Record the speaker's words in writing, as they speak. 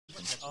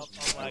I'm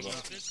lagging.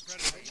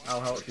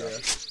 I'll help you.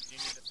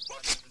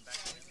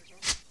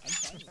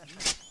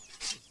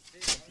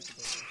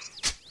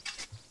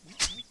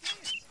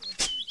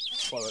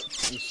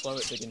 You slow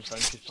at digging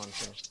trenches,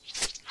 Pancho.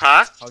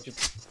 Huh? How'd you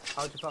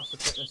pass the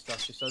fitness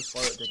test? You're so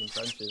slow at digging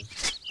trenches.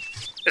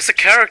 It's a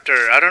character.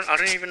 I don't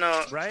even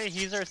know. Right?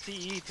 He's our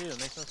CE too. It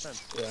makes no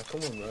sense. Yeah,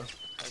 come on, bro.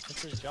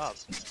 That's his job.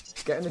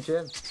 Get in the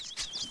gym.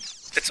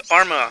 It's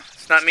ArmA.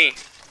 It's not me.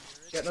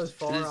 Get those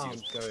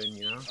forearms going,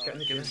 you know? Get in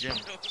the gym.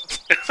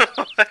 Were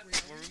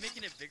we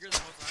making it bigger the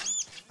whole time?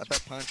 I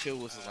bet Pancho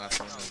was the last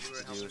one to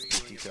do his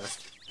PT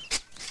test.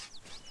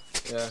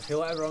 Yeah, he'll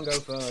let everyone go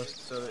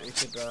first so that he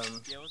could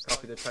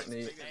copy the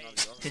technique.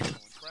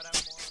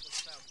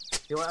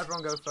 He'll let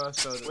everyone go first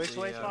so that Which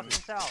way's fucking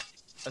south?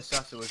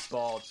 assessor was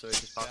bored, so he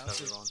just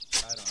passed everyone.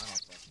 I don't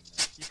fucking know.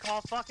 You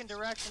call fucking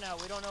direction out.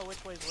 We don't know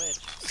which way's which.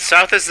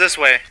 South is this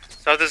way.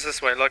 South is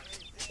this way. Look.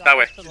 South That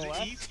way. To the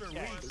left?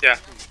 Okay. Yeah.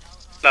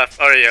 Left.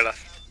 Oh yeah,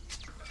 left.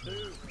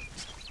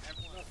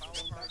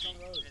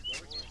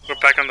 We're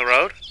back on the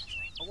road?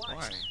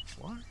 Why?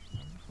 What?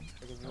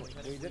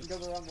 We didn't go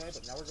the wrong way,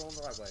 but now we're going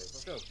the right way.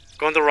 Let's go.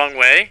 Going the wrong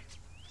way?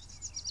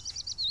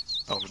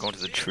 Oh, we're going to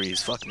the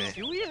trees. Fuck me.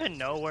 Do we even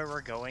know where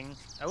we're going?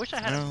 I wish I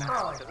had a map.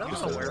 I don't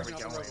know where we're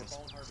going.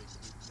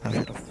 I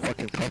had a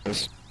fucking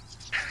compass.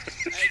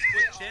 Hey,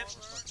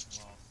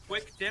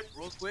 quick tip,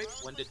 real quick.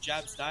 When the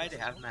jabs die, they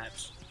have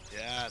maps.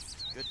 Yes,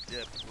 good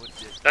dip, good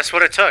dip. That's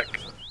what it took.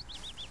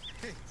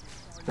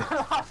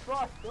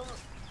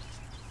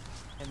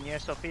 And the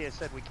SOP has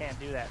said we can't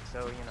do that,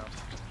 so, you know.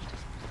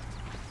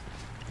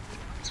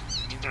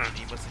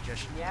 What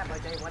suggestion? Yeah,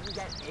 but they wouldn't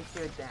get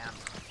issued them.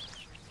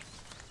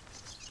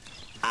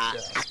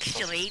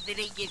 Actually, they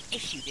didn't get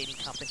issued any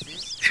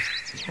compasses.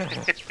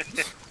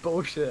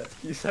 Bullshit.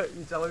 You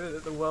telling me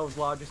that the world's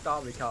largest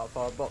army can't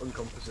afford button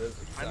compasses?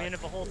 I mean,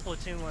 if a whole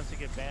platoon wants to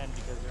get banned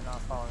because they're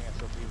not following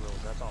SOP rules,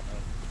 that's all me.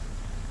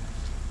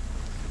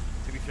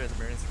 To be fair, the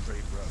Marines are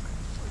pretty broke.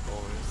 Like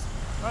always.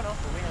 No,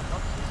 but we have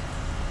compasses.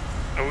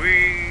 Are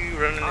we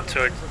running into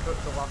a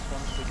the last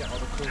ones to get all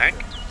the cool tank?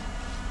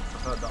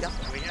 I've heard that. Yeah,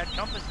 we had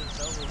compasses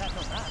though, we had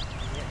no map.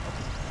 We had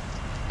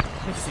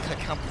compasses. You got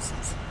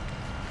compasses.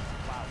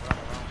 Wow, we're on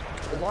the wrong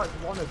one. Well, like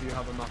one of you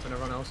have a map and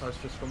everyone else has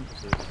just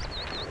compasses.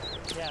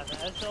 Yeah, the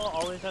SL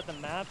always had the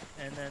map,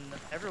 and then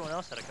everyone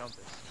else had a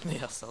compass.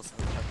 Yes, also.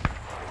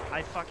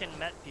 I fucking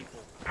met people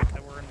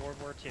that were in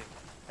World War II.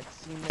 I'd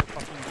seen their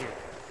fucking gear.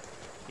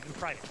 Even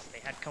privates, they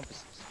had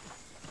compasses.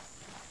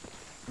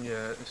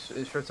 Yeah, it's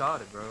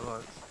retarded, bro.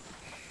 Like,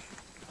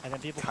 And then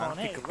people calling,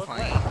 hey, look on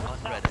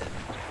west. Reddit.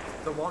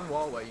 the one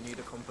war where you need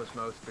a compass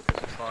most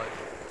because it's like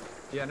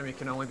the enemy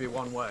can only be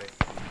one way.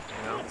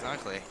 You know?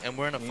 Exactly. And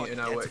we're in a You need fucking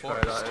to know which way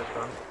forest. that is,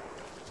 bro.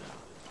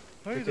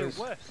 Hey, they're Because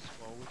west.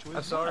 Well, which way I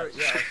is saw west?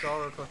 it. Yeah, I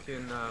saw a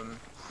fucking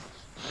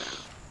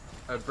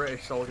a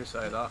British soldier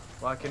say that.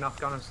 Like in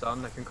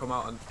Afghanistan, they can come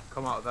out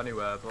of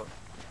anywhere, but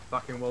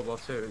back in World War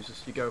II, it's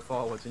just you go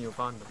forwards and you'll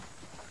find them.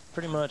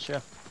 Pretty much,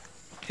 yeah.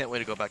 Can't wait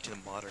to go back to the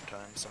modern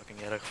times so I can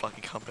get a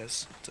fucking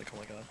compass. It's like, oh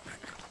my god.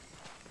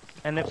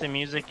 And if the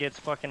music gets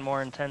fucking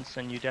more intense,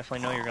 then you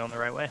definitely know you're going the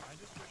right way.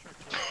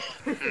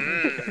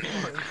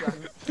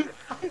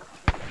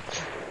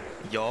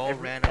 Y'all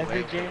ran away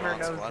every with gamer the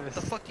knows squad. this.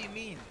 What the fuck do you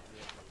mean?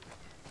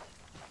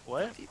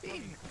 What? What do you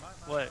mean?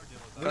 What?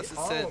 Gus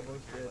All said. of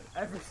us did.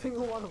 Every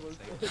single one of us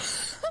did.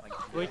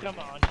 Wait, come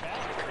on, chat?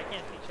 I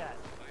can't see chat.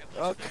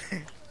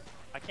 Okay.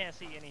 I can't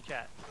see any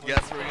chat.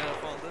 Guess we're gonna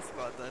follow this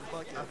spot then.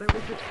 Fuck it. I think we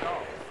should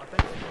stop.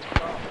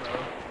 Bro.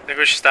 Think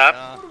we should stop?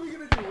 What are we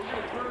gonna do? We're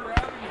gonna turn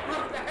around and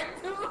run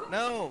back to them?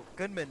 No,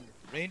 Goodman.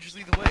 Rangers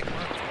lead the way. Come on,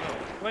 let's go.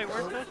 Wait,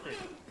 where's Tested?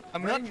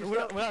 I'm not.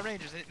 We're not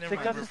Rangers. Never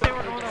Did mind. Custis say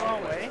we're going the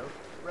wrong way?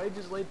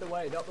 Rangers lead the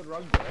way, not the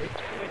wrong way.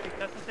 Wait, did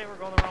Custis say we're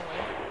going the wrong way?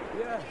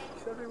 Yeah, he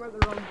said we went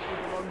the wrong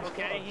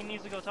Okay, spot. he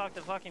needs to go talk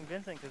to fucking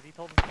Vincent because he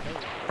told us to go.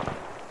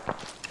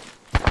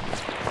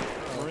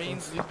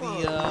 Marines lead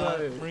Oh, the.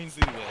 no. Marines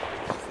lead the way.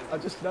 I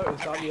just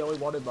noticed I'm the only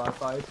one in my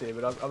fire team,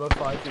 and I'm a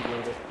fire team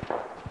leader.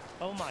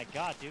 Oh my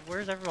god, dude,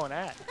 where's everyone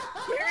at?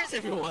 Where is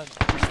everyone?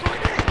 Oh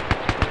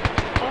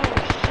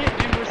shit,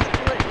 dude, we're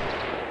split.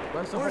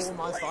 Where's the whole of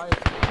my fire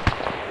team?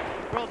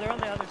 Bro, they're on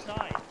the other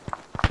side.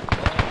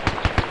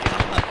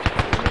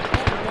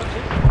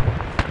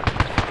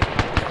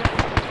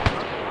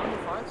 I'm a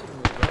fire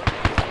team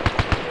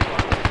leader.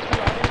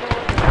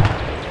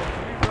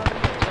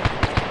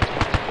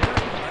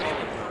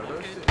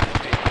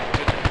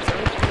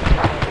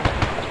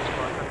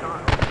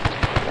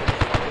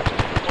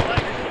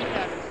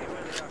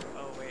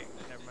 Oh wait,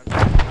 never mind.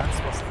 That's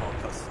supposed to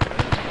fall us.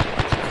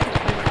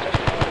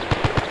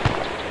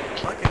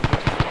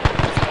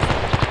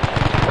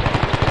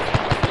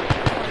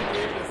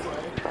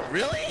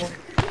 Really?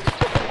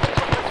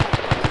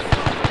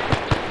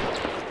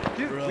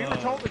 Dude, Bro. we were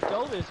told to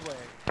go this way.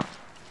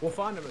 We'll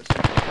find him at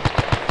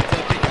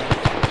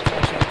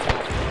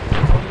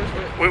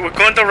We're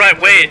going the right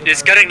way.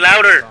 It's getting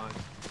louder.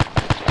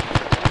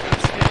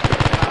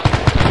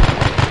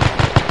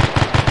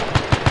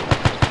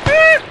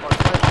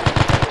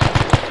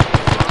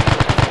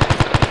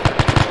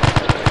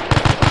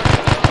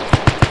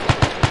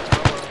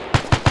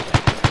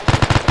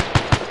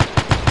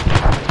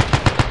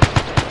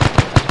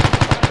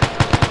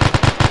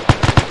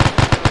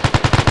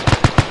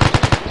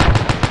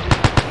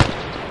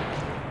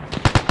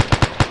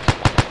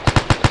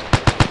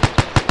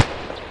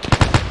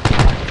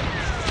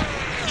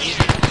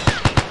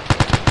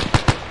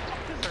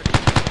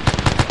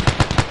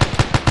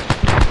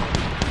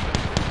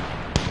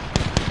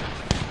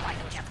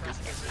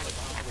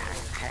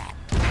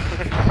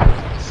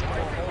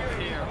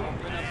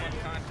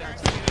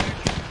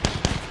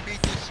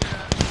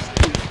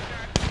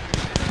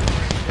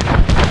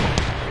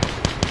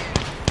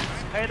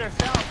 Hey, they're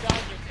south,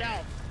 guys, they're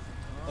south.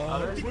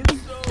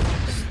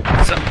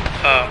 So,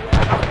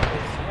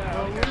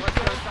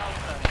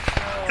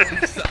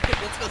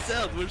 Let's go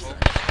south. Where's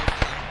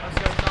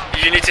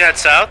you need to head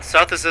south?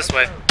 South is this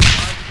way.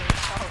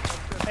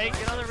 Hey,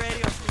 get on the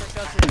radio so your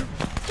cousin.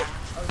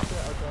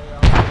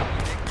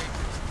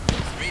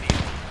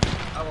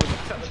 I will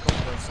just check the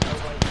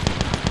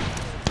compass.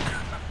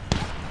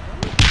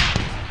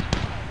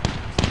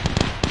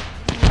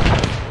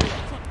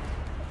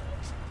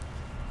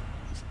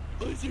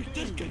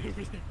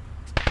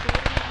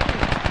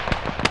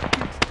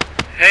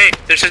 Hey,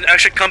 there's an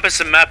extra compass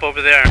and map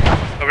over there.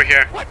 Over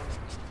here. They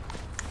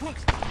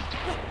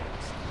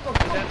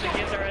have to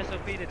get their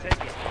SOP to take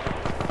it.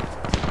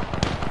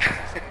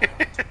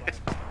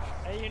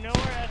 Hey, you know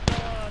where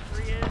SL3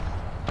 is? Can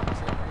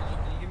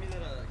you give me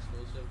that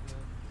explosive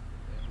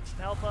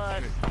now? Help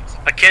us.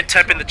 I can't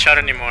type in the chat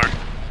anymore.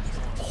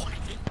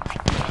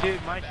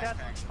 Dude, my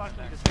chat's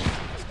fucking disgusting.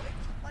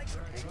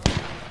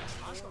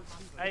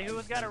 Hey,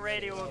 who's got a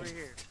radio over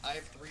here? I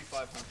have 3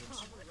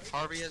 500s.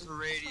 Harvey has a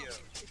radio.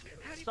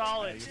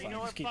 Solid. You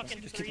know what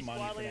fucking 3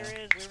 squad leader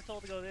is? We were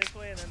told to go this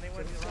way, and then they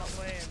went the wrong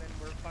way, and then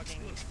we're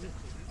fucking...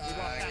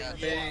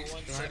 Hey,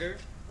 Sugar.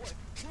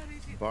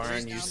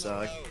 Barn, you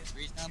suck.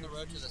 Reach down the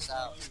road to the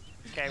south.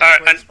 Okay, Alright,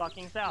 we're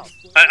fucking south.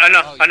 I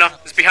know.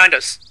 It's behind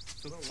us.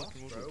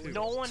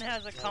 No one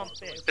has a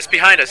compass. It's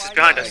behind us. It's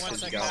behind us.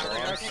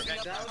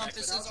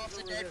 Compasses off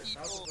the dead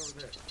people.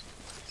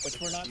 Which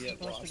we're not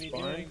supposed to be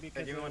doing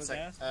because it was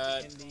asked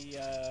in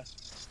the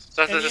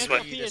South And is the this way.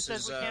 SOP, it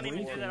says we can't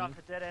even do that off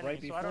the dead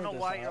enemy, so I don't know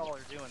why y'all are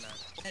doing that.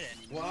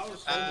 Well, I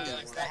was I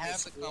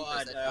have the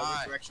compass that died.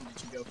 Which direction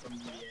did you go from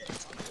the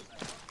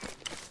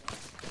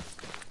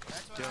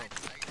That's what I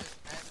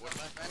just with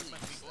my friendly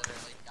people that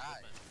like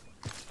died.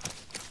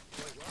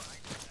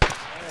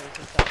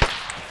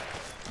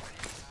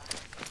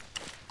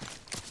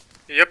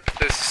 Yep,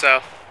 this is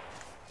south.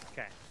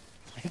 Okay.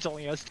 It's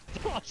only us.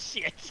 Oh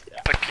shit.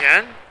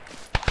 Again?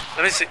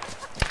 Let me see.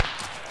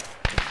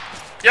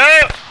 Yo!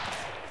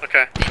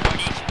 Okay.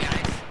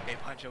 Hey,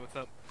 Pancho, what's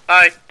up?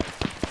 Hi. You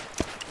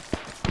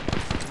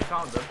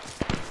found them.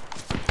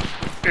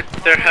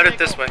 They're headed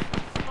this way.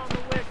 On the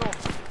wiggle.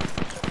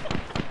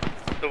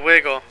 The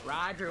wiggle.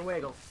 Roger,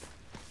 wiggle.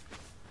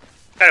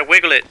 Gotta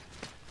wiggle it.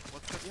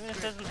 Even if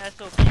it says an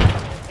SOP, I'm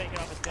gonna take it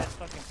off of dead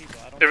fucking people.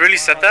 I don't It really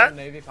said that?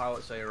 Navy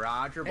pilots say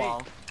Roger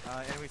ball.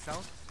 enemy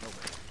south?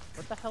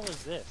 What the hell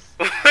is this?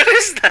 What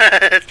is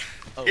that?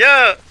 Oh.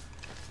 Yeah.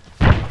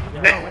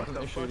 Yeah, I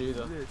wasn't issued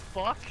either.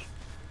 Fuck?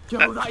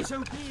 Yo, nice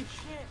OP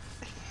shit.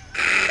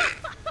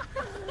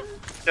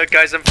 Yo,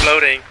 guys, I'm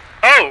floating.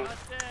 Oh!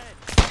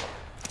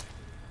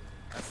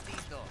 That's dead.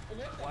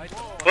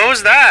 What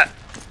was that?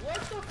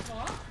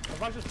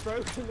 Have I just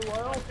broken the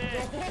world?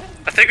 Dead.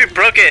 I think we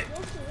broke it.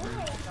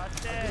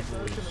 That's dead.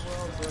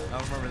 I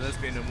don't remember this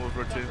being in World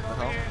War II.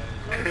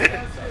 Over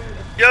here.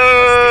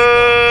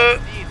 Yo!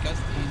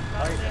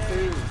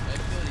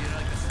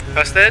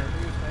 Busted?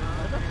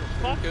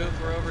 Fuck.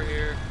 We're over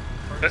here.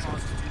 Hey,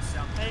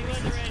 you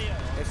on the radio?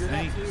 If you're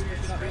not two, you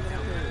should not be in the crew.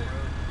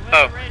 You Oh.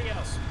 on the radio?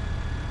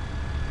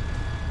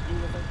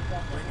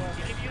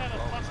 If you have a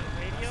fucking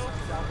radio,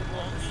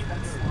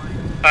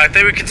 I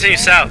think we continue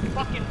south.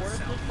 fucking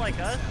worthless like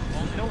us,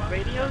 no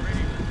radios,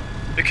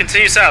 We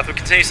continue south. We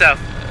continue south.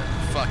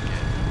 Fuck it.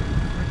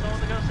 we're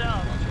told to go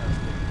south.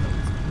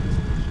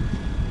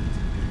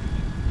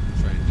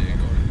 Try to dig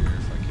over here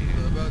if I can.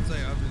 I'm about to say,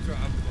 I'm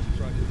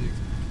trying to dig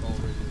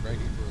already.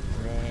 Ranking for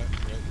the right.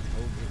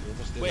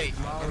 Wait,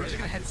 we're just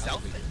gonna head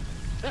south?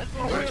 That's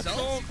what we're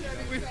told.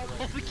 We're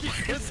told to keep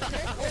this south.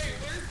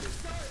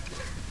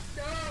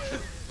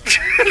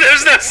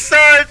 There's no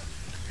sun.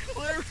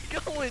 Where are we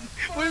going?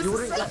 You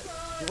wouldn't get.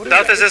 You wouldn't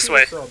South get is this through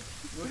way. the sun.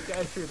 You wouldn't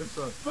get through the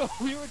sun. Bro,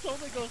 we were told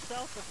to go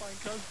south to find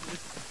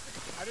cousins.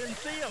 I didn't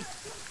see them.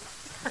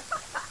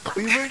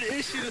 We weren't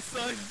issued a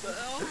sign.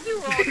 You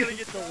were all gonna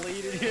get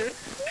deleted here.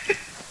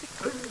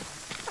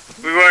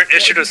 We weren't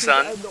issued a You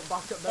sun. end up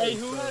back at Hey, base,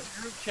 who so- has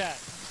group chat?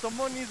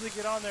 Someone needs to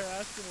get on there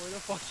asking where the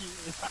fuck he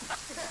is.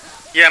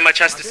 Yeah, my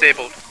chest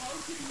disabled.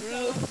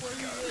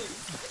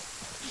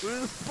 Where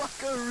the fuck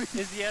are we?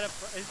 Is he at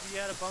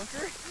a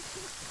bunker?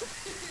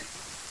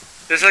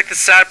 This is like the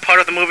sad part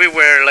of the movie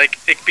where like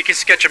it begins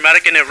to get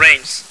dramatic and it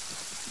rains.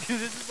 Dude,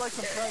 this is like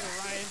some Private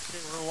Ryan shit.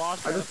 We're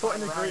lost. I just put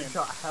in the Ryan. group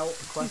chat help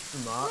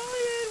question mark.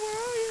 Ryan, where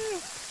are you?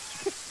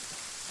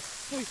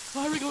 Wait,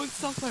 why are we going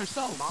south by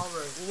ourselves?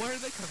 Mallory. Where are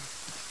they coming?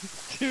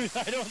 Dude,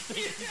 I don't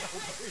think he's over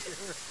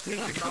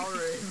here.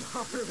 Mallory.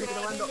 Mallory, we're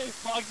gonna end up. They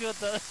fucked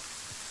with us.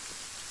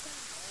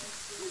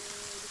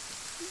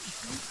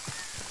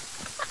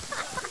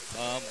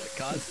 Oh my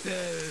god,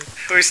 dude.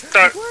 We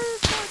start.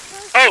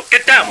 Oh,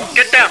 get down!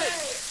 Get down! You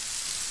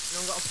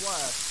don't got a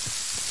flare.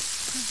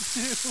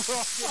 Dude, we're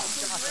all getting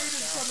shot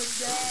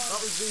down. That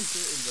was me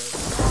shooting, bro.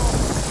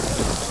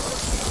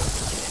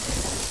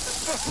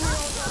 We're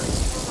all going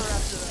further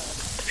after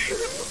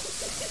that.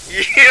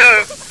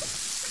 Yeah.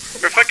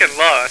 We're fucking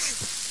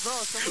lost. Bro,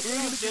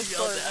 someone in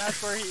Discord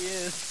asked where he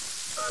is.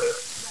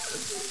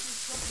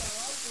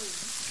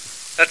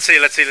 Let's see.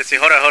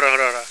 Hold on.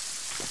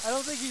 I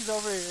don't think he's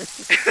over here.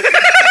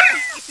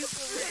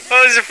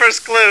 What was your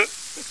first clue?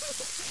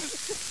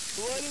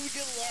 Why did we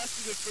get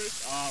lost in the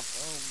first off?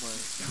 Oh my.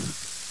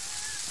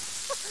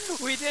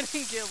 We didn't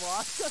get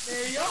lost.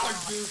 Hey, y'all are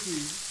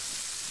goofy.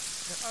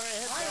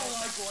 Alright, I don't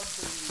like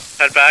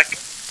 1-3. Head back.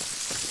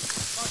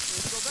 Fuck,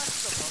 let's go back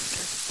to the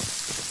bunker.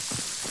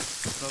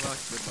 No, not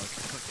good luck.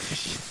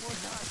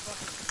 We're not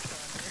fucking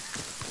down here.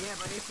 Yeah,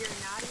 but if you're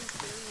not in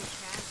tune, you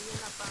can't be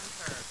in a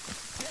bunker.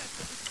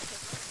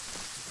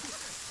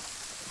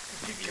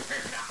 If you're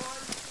not on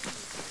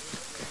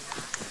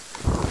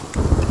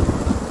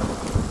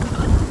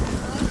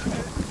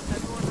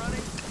Everyone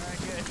running? Alright,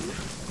 good.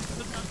 This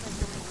is not going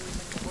to really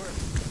make it work.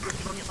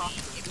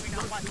 If we're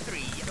not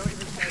 1-3, Don't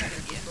even say it,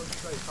 just go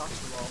straight past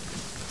the wall.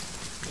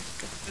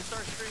 Just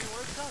start streaming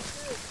where's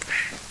Custard?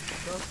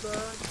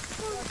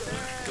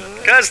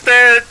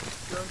 Custard.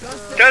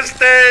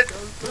 Custard.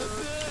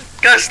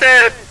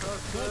 Custard.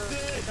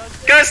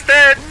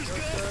 Custard.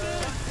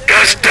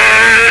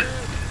 Custard.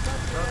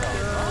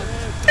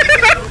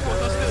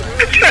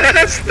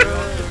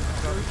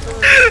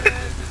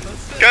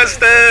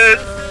 Custard.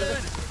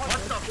 What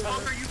the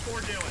fuck are you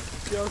four doing?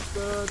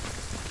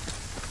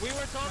 We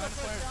were told to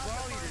put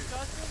down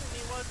Custard and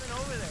he wasn't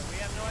over there. We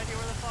have no idea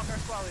where the fuck our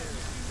squad leader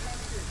is.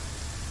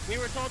 We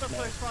were told to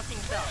push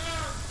fucking south,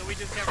 so we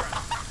just never.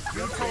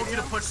 Who told you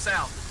to push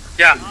south?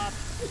 Yeah. I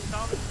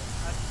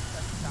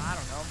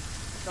don't know.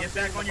 Get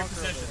back on your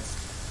positions.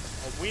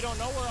 We don't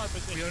know where our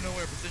position. We don't know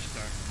where our positions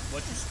are.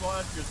 What's your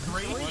squad? You're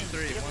 3? 1-3,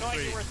 We have no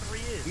idea 1-3. where 3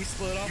 is. We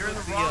split off. You're in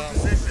the with wrong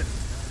position.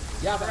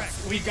 Yeah, but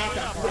we got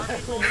that. Custard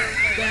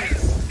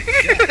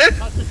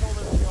told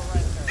us to go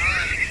right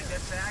there.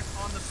 Get back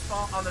on the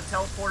spot on the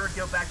teleporter.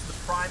 Go back to the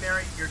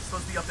primary. You're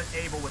supposed to be up at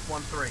Able with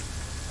 1-3.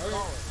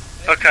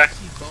 Okay.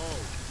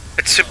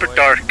 It's super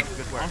dark. Oh,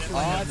 it's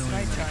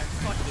nighttime.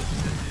 Fuck this.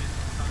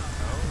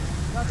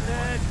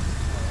 Custard!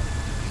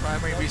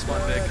 Primary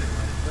respawn big.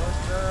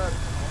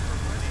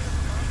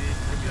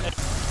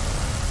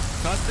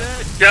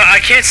 Custard! Yeah, I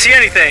can't see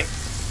anything.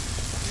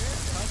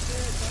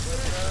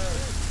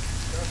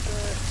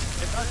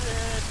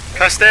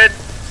 Custard.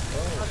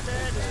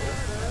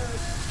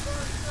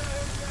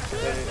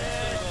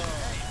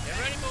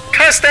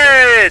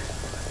 Custard.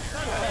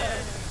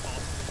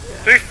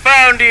 We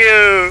found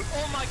you.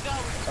 Oh my god!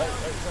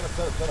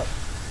 Bro,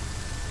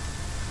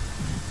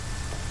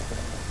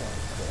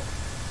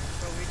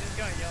 we just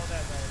got yelled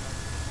at by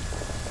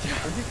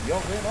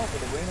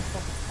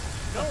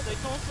No, they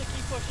told us to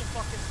keep pushing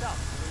fucking south.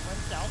 We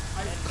went south,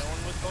 and no one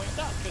was going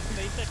south, because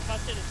they said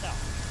Custard is south.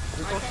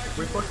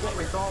 We pushed what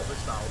we thought was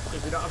south,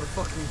 because we don't have a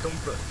fucking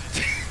compass.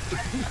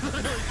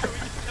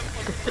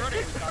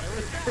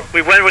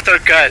 We went with our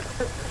gut.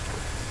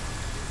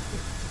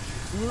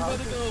 We were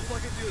about to go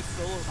fucking do a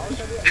solo.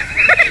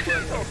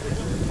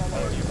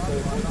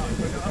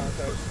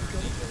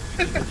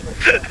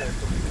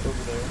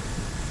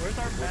 Where's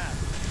our map?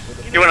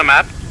 You want a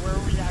map? Where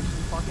we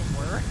actually fucking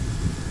were?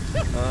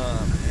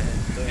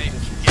 Man.